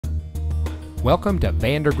Welcome to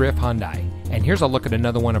Vandergriff Hyundai, and here's a look at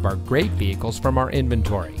another one of our great vehicles from our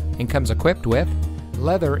inventory, and comes equipped with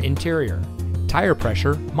leather interior, tire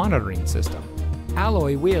pressure monitoring system,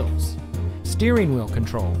 alloy wheels, steering wheel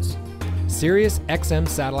controls, Sirius XM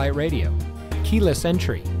satellite radio, keyless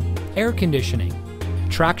entry, air conditioning,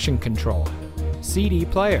 traction control, CD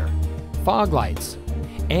player, fog lights,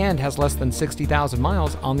 and has less than 60,000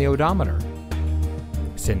 miles on the odometer.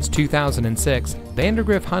 Since 2006,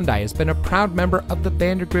 Vandergriff Hyundai has been a proud member of the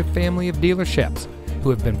Vandergriff family of dealerships,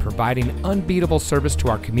 who have been providing unbeatable service to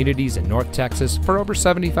our communities in North Texas for over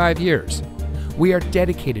 75 years. We are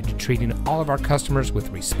dedicated to treating all of our customers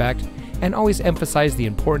with respect and always emphasize the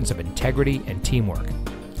importance of integrity and teamwork.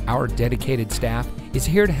 Our dedicated staff is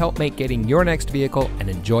here to help make getting your next vehicle an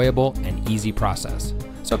enjoyable and easy process.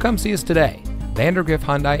 So come see us today. Vandergriff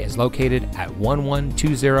Hyundai is located at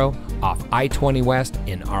 1120 off I-20 West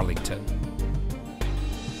in Arlington.